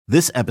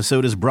This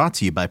episode is brought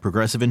to you by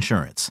Progressive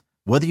Insurance.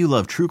 Whether you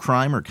love true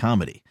crime or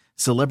comedy,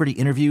 celebrity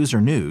interviews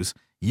or news,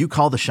 you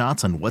call the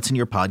shots on what's in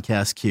your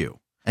podcast queue.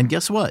 And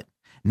guess what?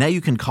 Now you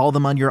can call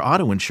them on your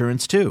auto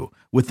insurance too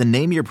with the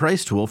Name Your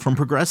Price tool from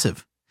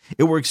Progressive.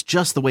 It works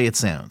just the way it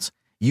sounds.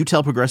 You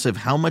tell Progressive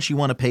how much you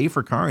want to pay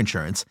for car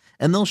insurance,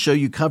 and they'll show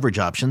you coverage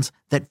options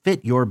that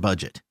fit your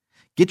budget.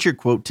 Get your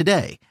quote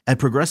today at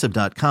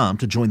Progressive.com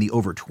to join the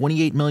over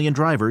 28 million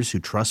drivers who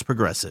trust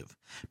Progressive.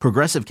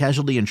 Progressive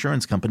Casualty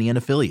Insurance Company and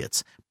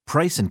Affiliates.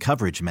 Price and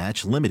coverage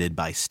match limited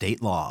by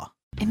state law.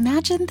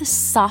 Imagine the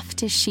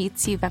softest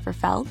sheets you've ever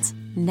felt.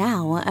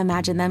 Now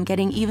imagine them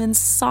getting even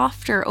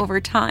softer over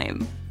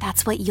time.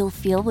 That's what you'll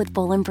feel with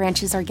Boll &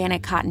 Branch's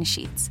organic cotton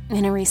sheets.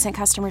 In a recent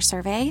customer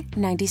survey,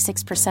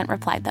 96%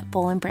 replied that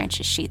Boll &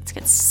 Branch's sheets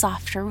get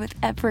softer with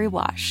every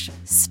wash.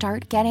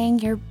 Start getting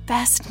your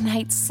best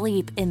night's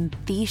sleep in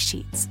these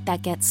sheets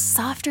that get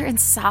softer and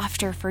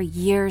softer for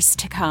years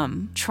to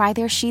come. Try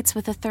their sheets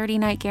with a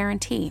 30-night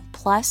guarantee,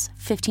 plus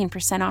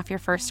 15% off your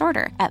first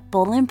order at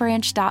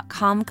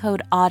bollandbranch.com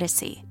code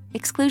ODYSSEY.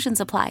 Exclusions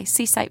apply.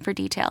 See site for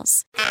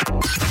details.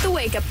 The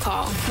Wake Up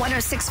Call,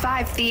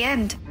 106.5 The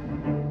End.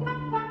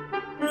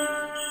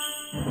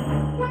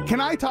 Can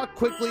I talk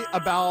quickly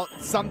about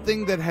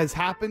something that has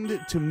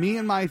happened to me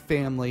and my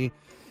family,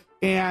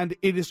 and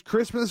it is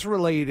Christmas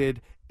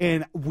related,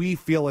 and we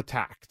feel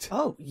attacked?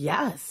 Oh,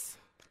 yes.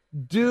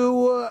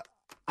 Now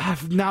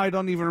I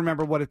don't even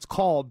remember what it's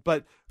called,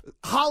 but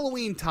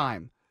Halloween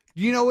time.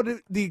 You know what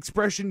the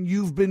expression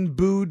 "you've been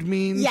booed"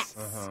 means? Yes.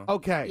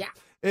 Okay. Yeah.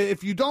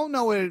 If you don't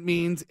know what it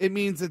means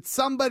that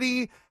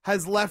somebody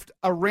has left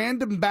a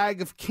random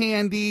bag of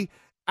candy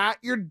at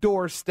your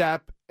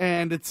doorstep,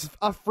 and it's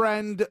a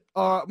friend,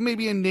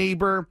 maybe a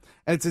neighbor,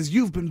 and it says,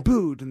 "You've been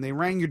booed," and they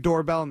rang your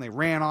doorbell, and they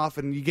ran off,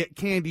 and you get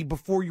candy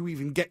before you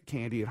even get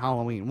candy at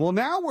Halloween. Well,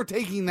 now we're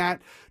taking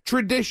that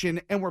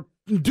tradition, and we're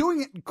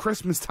doing it in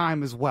Christmas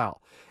time as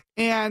well.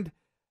 And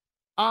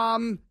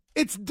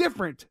it's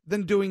different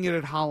than doing it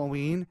at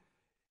Halloween.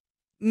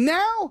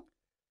 Now,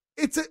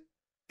 it's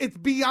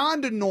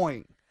beyond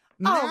annoying.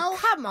 Oh,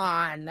 come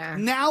on.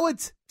 Now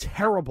it's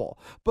terrible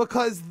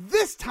because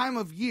this time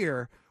of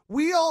year,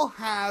 we all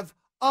have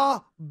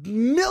a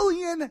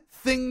million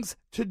things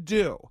to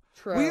do.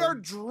 True. We are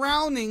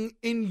drowning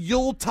in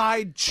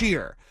Yuletide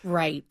cheer.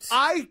 Right.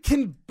 I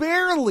can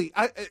barely.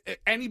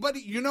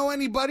 Anybody?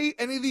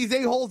 Any of these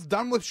a-holes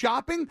done with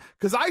shopping?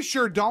 Because I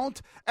sure don't.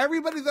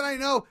 Everybody that I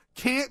know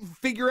can't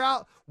figure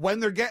out when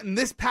they're getting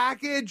this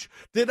package.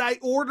 Did I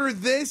order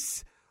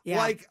this?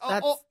 Yeah,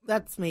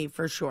 that's me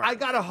for sure. I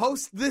got to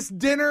host this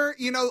dinner,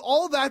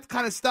 all that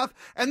kind of stuff.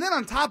 And then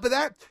on top of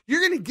that,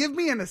 you're going to give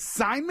me an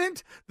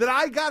assignment that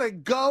I got to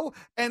go,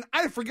 and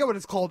I forget what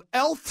it's called,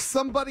 elf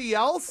somebody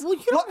else? Well,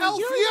 you.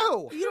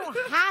 You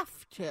don't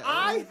have to.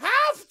 I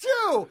have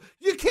to.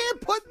 You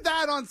can't put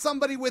that on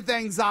somebody with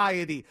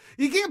anxiety.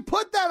 You can't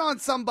put that on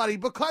somebody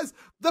because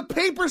the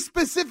paper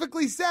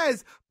specifically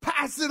says,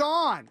 pass it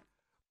on.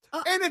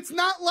 And it's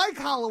not like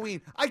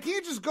Halloween. I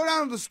can't just go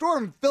down to the store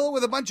and fill it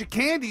with a bunch of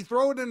candy,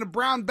 throw it in a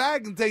brown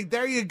bag, and say,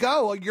 there you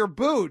go, you're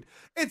booed.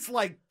 It's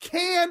like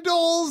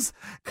candles.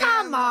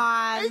 Come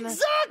on.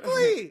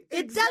 Exactly.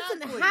 It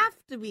doesn't have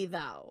to be,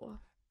 though.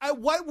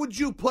 What would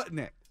you put in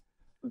it?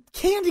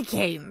 Candy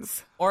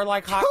canes. Or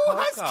like hot Who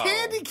cocoa. has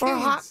candy canes? Or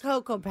hot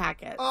cocoa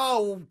packets.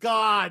 Oh,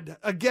 God.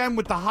 Again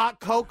with the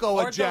hot cocoa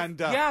Or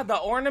agenda. the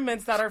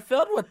ornaments that are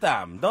filled with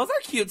them. Those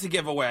are cute to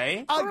give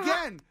away.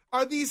 Again.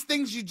 Are these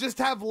things you just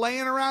have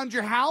laying around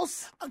your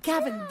house? Oh,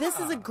 Kevin, this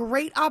is a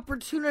great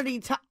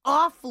opportunity to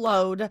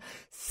offload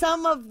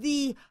some of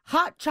the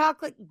hot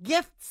chocolate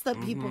gifts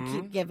that people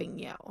keep giving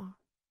you.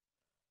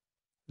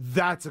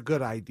 That's a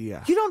good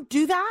idea. You don't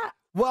do that?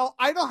 Well,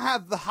 I don't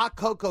have the hot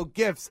cocoa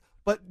gifts,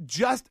 but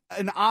just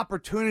an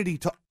opportunity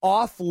to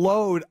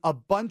offload a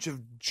bunch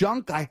of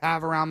junk I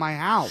have around my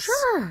house.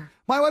 Sure.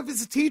 My wife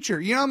is a teacher.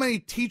 You know how many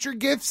teacher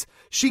gifts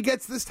she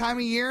gets this time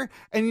of year?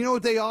 And you know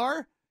what they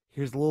are?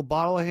 Here's a little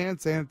bottle of hand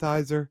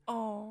sanitizer.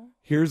 Oh.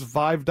 Here's a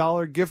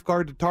 $5 gift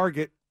card to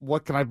Target.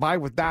 What can I buy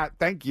with that?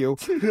 Thank you.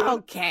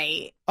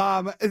 Okay.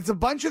 It's a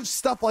bunch of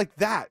stuff like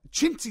that.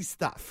 Chintzy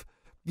stuff.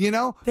 There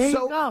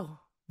you go.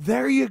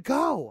 There you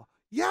go.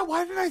 Yeah,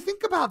 why didn't I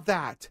think about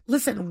that?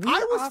 Listen,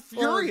 I was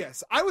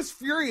furious. I was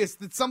furious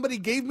that somebody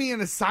gave me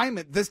an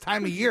assignment this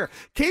time of year.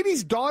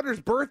 Katie's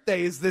daughter's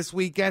birthday is this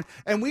weekend,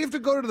 and we have to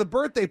go to the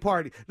birthday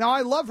party. Now,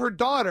 I love her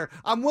daughter.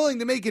 I'm willing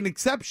to make an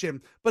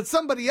exception, but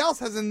somebody else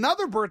has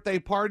another birthday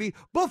party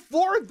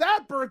before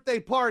that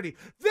birthday party.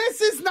 This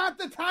is not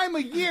the time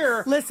of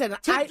year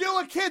to do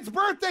a kid's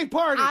birthday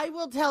party. I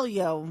will tell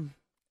you,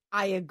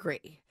 I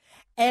agree.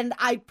 And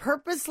I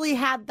purposely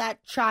had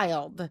that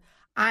child.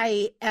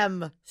 I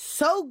am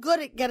so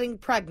good at getting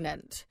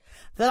pregnant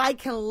that I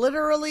can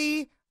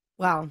literally,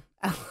 well,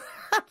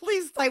 at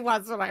least I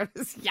was when I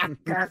was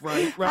younger.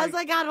 Right. As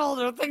I got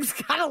older, things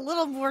got a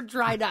little more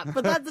dried up,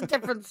 but that's a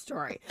different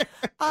story.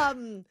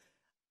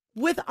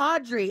 With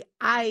Audrey,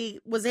 I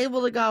was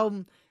able to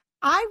go,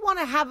 I want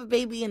to have a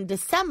baby in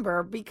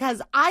December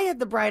because I had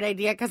the bright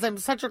idea because I'm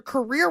such a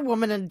career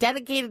woman and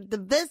dedicated to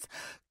this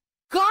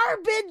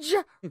garbage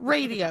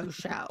radio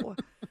show.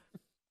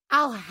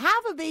 I'll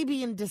have a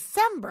baby in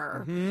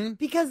December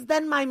because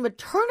then my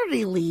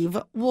maternity leave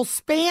will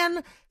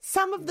span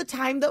some of the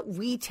time that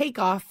we take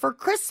off for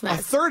Christmas.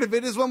 A third of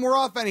it is when we're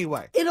off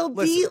anyway. It'll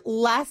be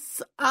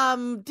less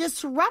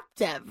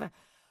disruptive.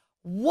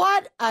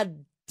 What a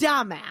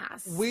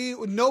dumbass.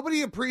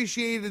 Nobody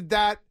appreciated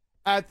that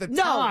at the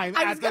time.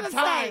 I was going to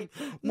say,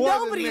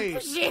 nobody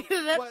appreciated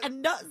it, but,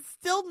 and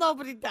still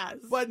nobody does.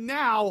 But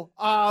now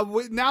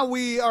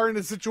we are in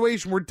a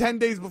situation where 10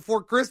 days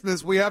before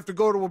Christmas, we have to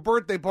go to a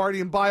birthday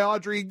party and buy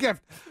Audrey a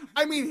gift.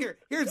 I mean,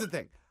 here's the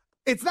thing.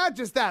 It's not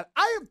just that.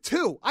 I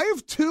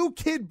have two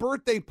kid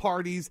birthday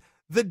parties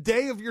the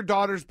day of your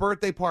daughter's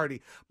birthday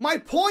party. My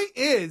point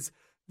is,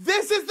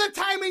 this is the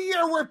time of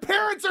year where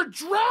parents are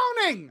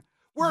drowning.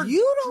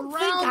 You don't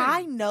think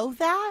I know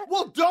that?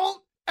 Well,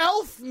 don't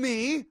elf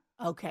me.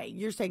 Okay,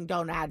 you're saying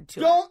don't add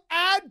to it. Don't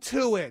add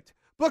to it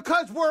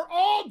because we're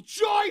all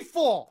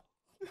joyful.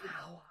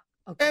 Wow.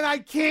 Okay. And I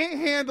can't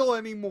handle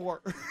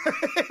anymore.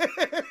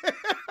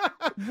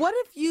 What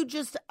if you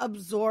just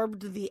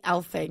absorbed the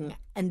elfing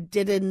and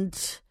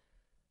didn't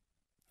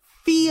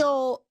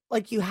feel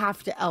like you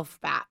have to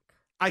elf back?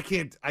 I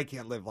can't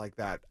live like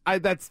that.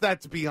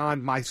 That's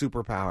beyond my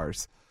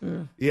superpowers.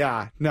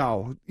 Yeah,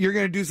 no. You're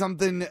going to do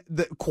something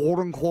that quote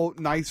unquote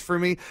nice for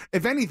me.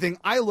 If anything,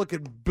 I look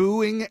at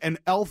booing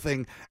and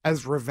elfing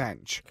as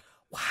revenge.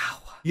 Wow.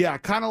 Yeah,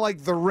 kind of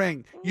like The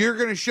Ring. You're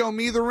going to show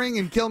me The Ring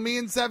and kill me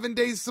in 7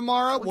 days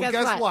tomorrow? Well,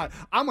 guess what?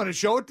 I'm going to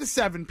show it to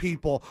 7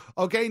 people.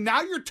 Okay,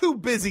 now you're too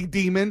busy,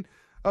 demon.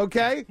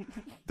 Okay?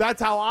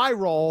 That's how I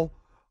roll.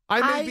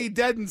 I may be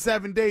dead in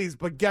 7 days,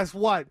 but guess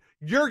what?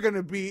 You're going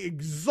to be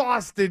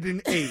exhausted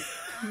in 8.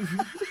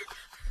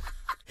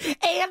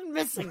 And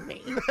missing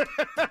me.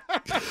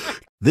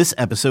 This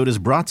episode is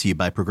brought to you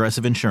by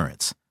Progressive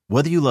Insurance.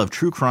 Whether you love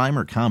true crime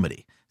or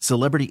comedy,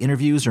 celebrity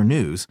interviews or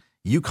news,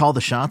 you call the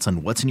shots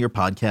on what's in your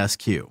podcast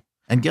queue.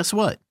 And guess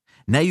what?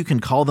 Now you can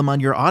call them on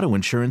your auto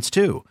insurance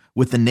too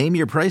with the Name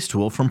Your Price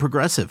tool from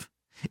Progressive.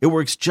 It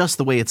works just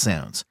the way it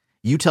sounds.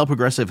 You tell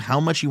Progressive how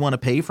much you want to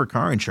pay for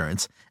car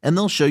insurance, and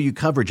they'll show you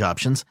coverage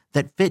options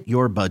that fit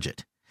your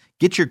budget.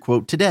 Get your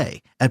quote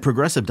today at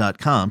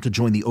Progressive.com to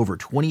join the over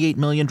 28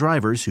 million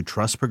drivers who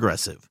trust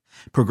Progressive.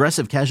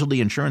 Progressive Casualty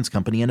Insurance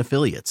Company and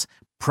Affiliates.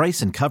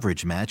 Price and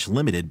coverage match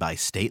limited by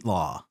state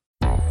law.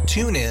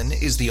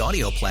 TuneIn is the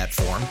audio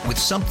platform with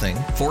something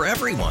for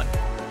everyone.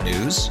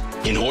 News.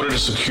 In order to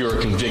secure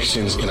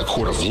convictions in a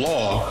court of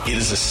law, it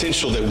is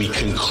essential that we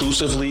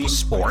conclusively.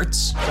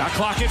 Sports. Shot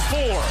clock at 4.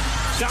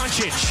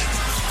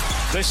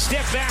 Doncic. The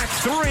step back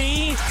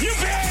 3. You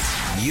bet.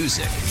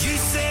 Music. You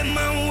set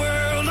my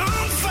world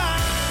on fire.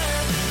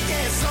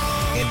 Yes,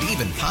 and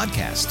even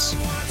podcasts.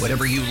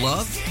 Whatever you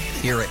love,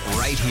 hear it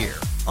right here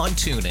on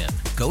TuneIn.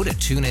 Go to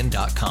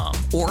TuneIn.com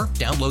or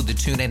download the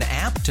TuneIn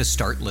app to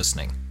start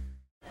listening.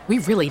 We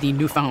really need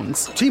new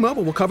phones.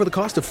 T-Mobile will cover the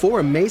cost of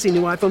 4 amazing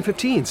new iPhone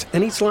 15s,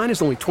 and each line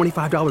is only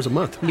 $25 a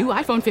month. New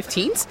iPhone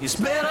 15s? It's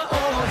better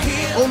over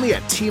here. Only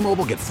at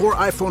T-Mobile, get 4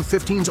 iPhone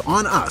 15s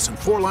on us and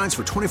 4 lines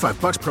for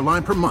 $25 per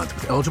line per month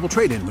with eligible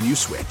trade-in when you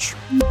switch.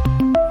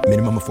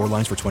 Minimum of 4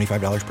 lines for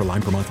 $25 per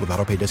line per month with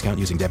autopay discount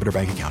using debit or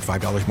bank account.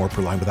 $5 more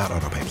per line without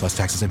autopay, plus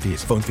taxes and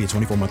fees. Phone fee at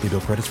 24 monthly bill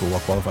credits for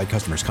well-qualified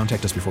customers.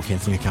 Contact us before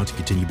canceling account to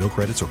continue bill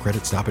credits or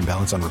credit stop and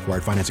balance on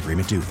required finance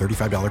agreement due.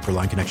 $35 per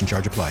line connection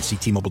charge applies. See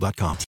T-Mobile.com.